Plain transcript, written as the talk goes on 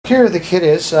Here the kit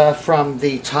is from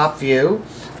the top view.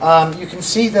 You can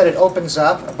see that it opens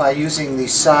up by using the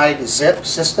side zip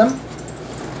system.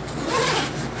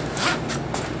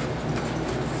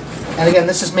 And again,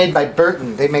 this is made by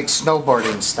Burton. They make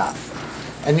snowboarding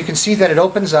stuff. And you can see that it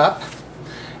opens up,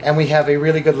 and we have a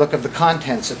really good look of the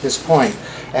contents at this point.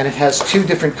 And it has two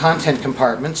different content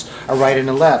compartments, a right and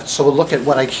a left. So we'll look at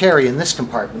what I carry in this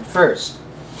compartment first.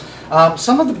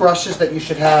 Some of the brushes that you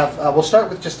should have, we'll start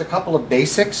with just a couple of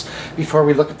basics before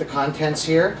we look at the contents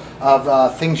here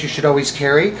of things you should always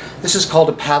carry. This is called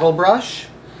a paddle brush,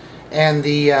 and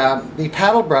the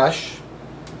paddle brush,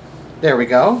 there we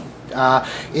go,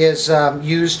 is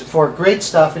used for great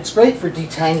stuff. It's great for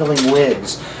detangling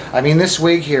wigs. I mean, this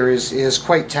wig here is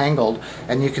quite tangled,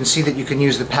 and you can see that you can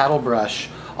use the paddle brush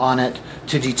on it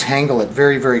to detangle it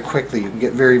very, very quickly. You can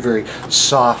get very, very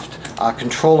soft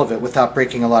control of it without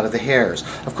breaking a lot of the hairs.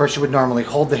 Of course, you would normally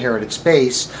hold the hair at its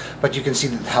base, but you can see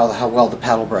how well the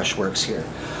paddle brush works here.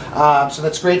 So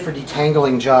that's great for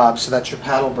detangling jobs, so that's your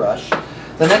paddle brush.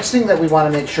 The next thing that we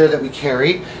want to make sure that we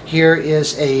carry here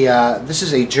is this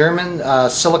is a German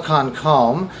silicone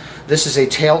comb. This is a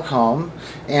tail comb,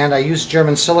 and I use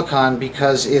German silicone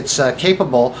because it's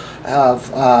capable of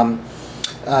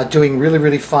doing really,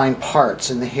 really fine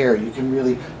parts in the hair. You can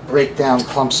really break down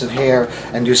clumps of hair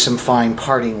and do some fine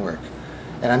parting work.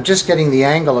 And I'm just getting the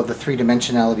angle of the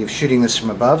three-dimensionality of shooting this from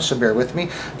above, so bear with me.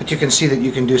 But you can see that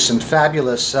you can do some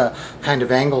fabulous kind of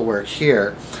angle work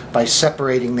here by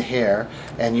separating the hair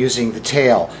and using the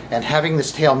tail. And having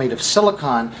this tail made of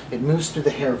silicone, it moves through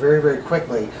the hair very, very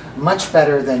quickly, much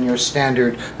better than your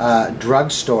standard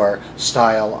drugstore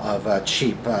style of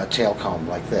cheap tail comb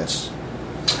like this.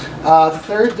 The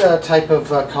third type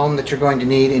of comb that you're going to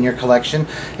need in your collection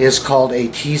is called a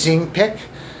teasing pick.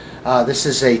 This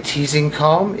is a teasing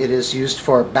comb. It is used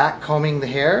for back combing the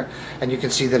hair, and you can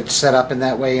see that it's set up in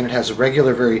that way, and it has a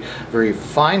regular, very, very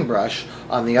fine brush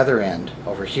on the other end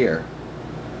over here.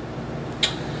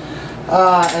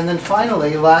 And then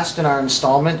finally, last in our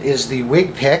installment is the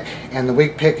wig pick, and the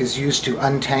wig pick is used to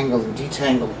untangle and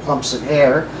detangle clumps of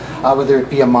hair, whether it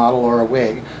be a model or a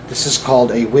wig. This is called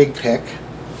a wig pick.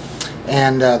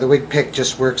 And the wig pick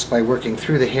just works by working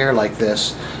through the hair like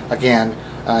this, again,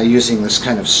 using this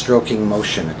kind of stroking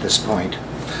motion at this point.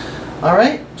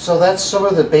 Alright, so that's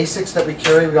sort of the basics that we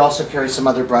carry. We also carry some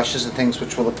other brushes and things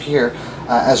which will appear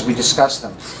as we discuss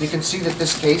them. You can see that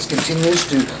this case continues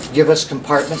to give us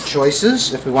compartment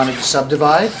choices if we wanted to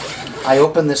subdivide. I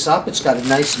open this up, it's got a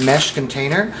nice mesh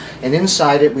container, and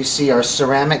inside it we see our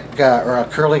ceramic or a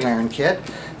curling iron kit.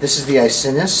 This is the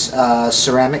Icinus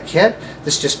ceramic kit.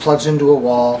 This just plugs into a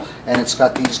wall, and it's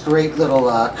got these great little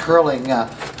curling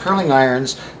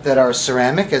irons that are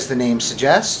ceramic, as the name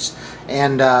suggests,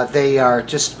 and they are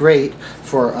just great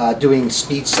for doing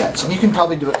speed sets. And you can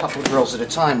probably do a couple of drills at a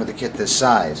time with a kit this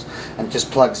size, and it just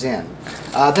plugs in.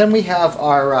 Then we have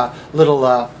our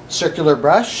little circular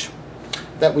brush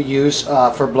that we use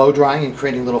for blow drying and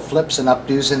creating little flips and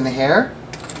updos in the hair.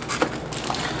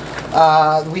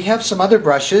 We have some other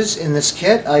brushes in this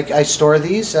kit. I store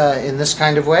these in this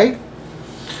kind of way,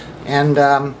 and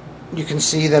you can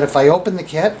see that if I open the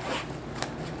kit,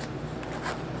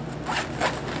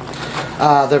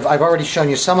 I've already shown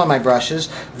you some of my brushes.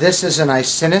 This is an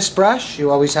Icinus brush.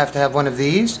 You always have to have one of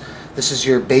these. This is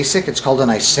your basic. It's called an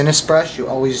Icinus brush. You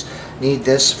always need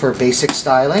this for basic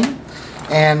styling.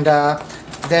 And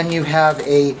then you have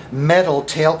a metal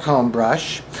tail comb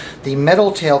brush. The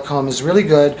metal tail comb is really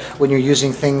good when you're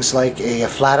using things like a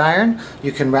flat iron.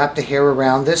 You can wrap the hair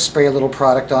around this, spray a little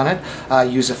product on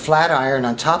it, use a flat iron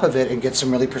on top of it, and get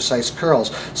some really precise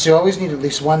curls. So you always need at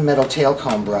least one metal tail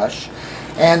comb brush.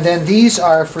 And then these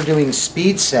are for doing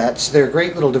speed sets. They're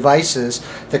great little devices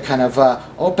that kind of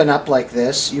open up like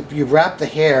this. You wrap the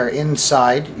hair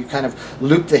inside, you kind of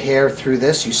loop the hair through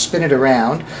this, you spin it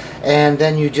around, and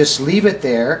then you just leave it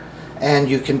there,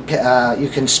 and you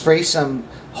can spray some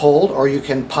hold, or you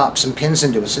can pop some pins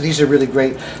into it. So these are really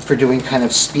great for doing kind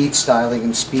of speed styling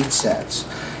and speed sets.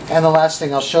 And the last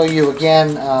thing I'll show you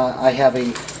again, I have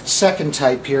a second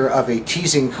type here of a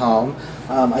teasing comb.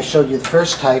 I showed you the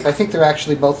first type. I think they're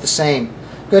actually both the same.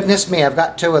 Goodness me, I've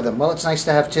got two of them. Well, it's nice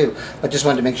to have two, but just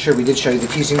wanted to make sure we did show you the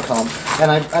teasing comb.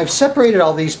 And I've separated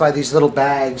all these by these little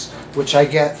bags, which I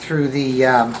get through the,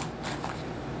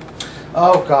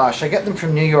 oh gosh, I get them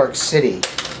from New York City,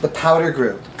 the Powder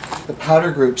Group. The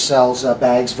Powder Group sells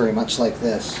bags very much like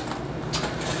this.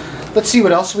 Let's see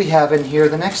what else we have in here.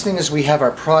 The next thing is we have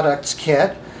our products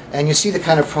kit, and you see the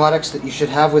kind of products that you should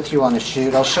have with you on a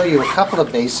shoot. I'll show you a couple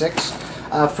of basics.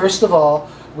 First of all,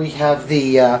 we have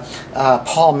the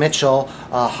Paul Mitchell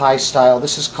high style.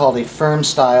 This is called a firm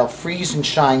style freeze and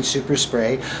shine super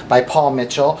spray by Paul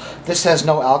Mitchell. This has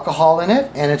no alcohol in it,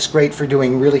 and it's great for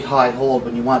doing really high hold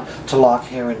when you want to lock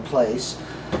hair in place.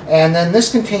 And then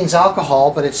this contains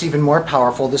alcohol, but it's even more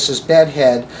powerful. This is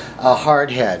bedhead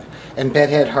hardhead. And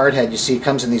bedhead hardhead, you see,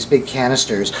 comes in these big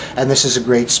canisters, and this is a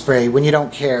great spray when you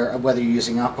don't care whether you're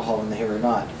using alcohol in the hair or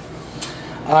not.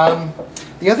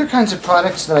 The other kinds of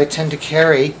products that I tend to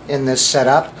carry in this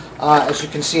setup, as you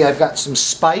can see, I've got some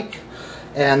Spike,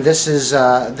 and this is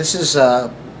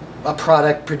a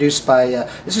product produced by,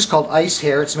 this is called Ice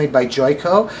Hair. It's made by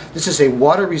Joico. This is a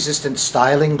water-resistant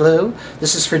styling glue.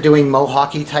 This is for doing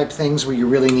mohawky type things where you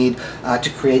really need to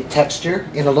create texture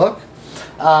in a look.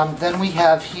 Then we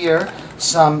have here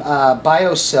some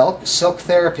BioSilk, Silk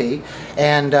Therapy,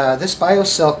 and this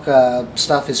BioSilk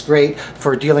stuff is great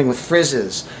for dealing with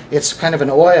frizzes. It's kind of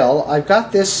an oil. I've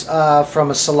got this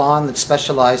from a salon that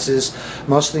specializes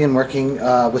mostly in working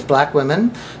with black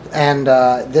women, and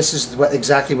this is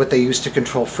exactly what they use to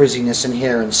control frizziness in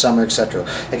hair in summer, etc.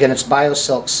 Again, it's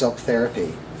BioSilk Silk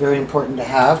Therapy. Very important to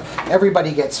have.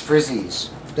 Everybody gets frizzies.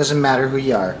 Doesn't matter who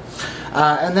you are.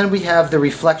 And then we have the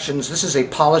Reflections. This is a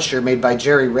polisher made by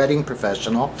Jerry Redding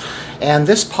Professional. And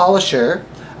this polisher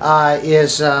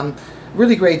is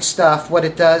really great stuff. What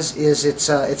it does is it's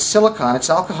silicone, it's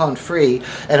alcohol free,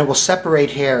 and it will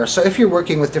separate hair. So if you're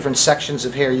working with different sections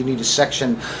of hair, you need to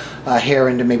section hair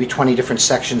into maybe 20 different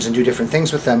sections and do different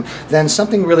things with them, then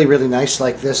something really, really nice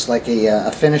like this, like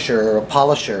a finisher or a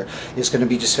polisher, is going to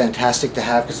be just fantastic to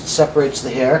have because it separates the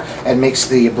hair and makes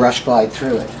the brush glide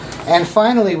through it. And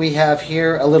finally, we have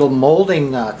here a little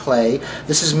molding clay.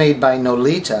 This is made by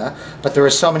Nolita, but there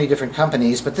are so many different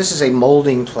companies, but this is a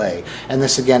molding clay, and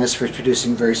this again is for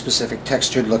producing very specific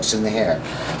textured looks in the hair.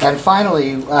 And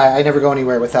finally, I never go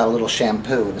anywhere without a little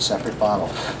shampoo in a separate bottle.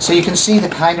 So you can see the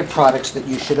kind of products that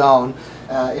you should own.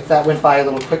 If that went by a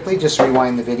little quickly, just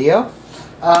rewind the video.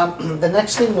 The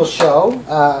next thing we'll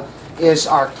show is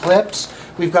our clips.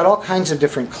 We've got all kinds of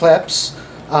different clips.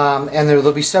 And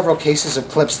there'll be several cases of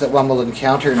clips that one will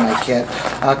encounter in my kit.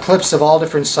 Clips of all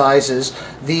different sizes.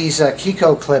 These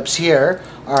Kiko clips here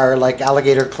are like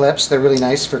alligator clips. They're really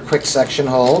nice for quick section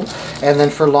hold. And then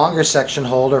for longer section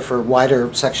hold or for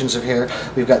wider sections of hair,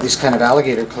 we've got these kind of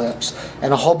alligator clips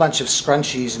and a whole bunch of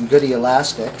scrunchies and goody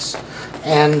elastics.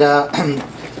 And,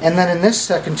 and then in this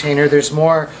container, there's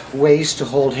more ways to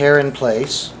hold hair in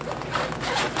place.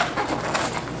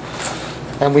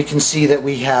 And we can see that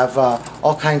we have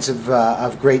all kinds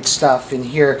of great stuff in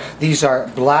here. These are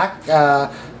black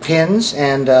pins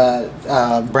and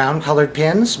brown colored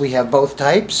pins. We have both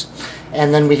types.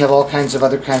 And then we have all kinds of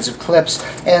other kinds of clips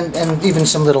and even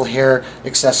some little hair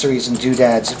accessories and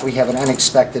doodads if we have an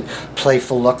unexpected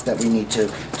playful look that we need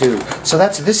to do. So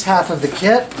that's this half of the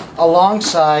kit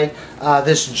alongside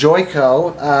this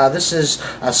Joico. This is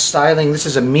a styling, this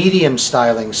is a medium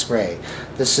styling spray.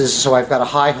 This is, so I've got a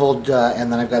high hold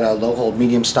and then I've got a low hold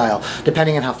medium style,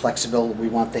 depending on how flexible we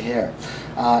want the hair.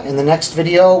 In the next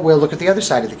video, we'll look at the other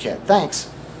side of the kit. Thanks.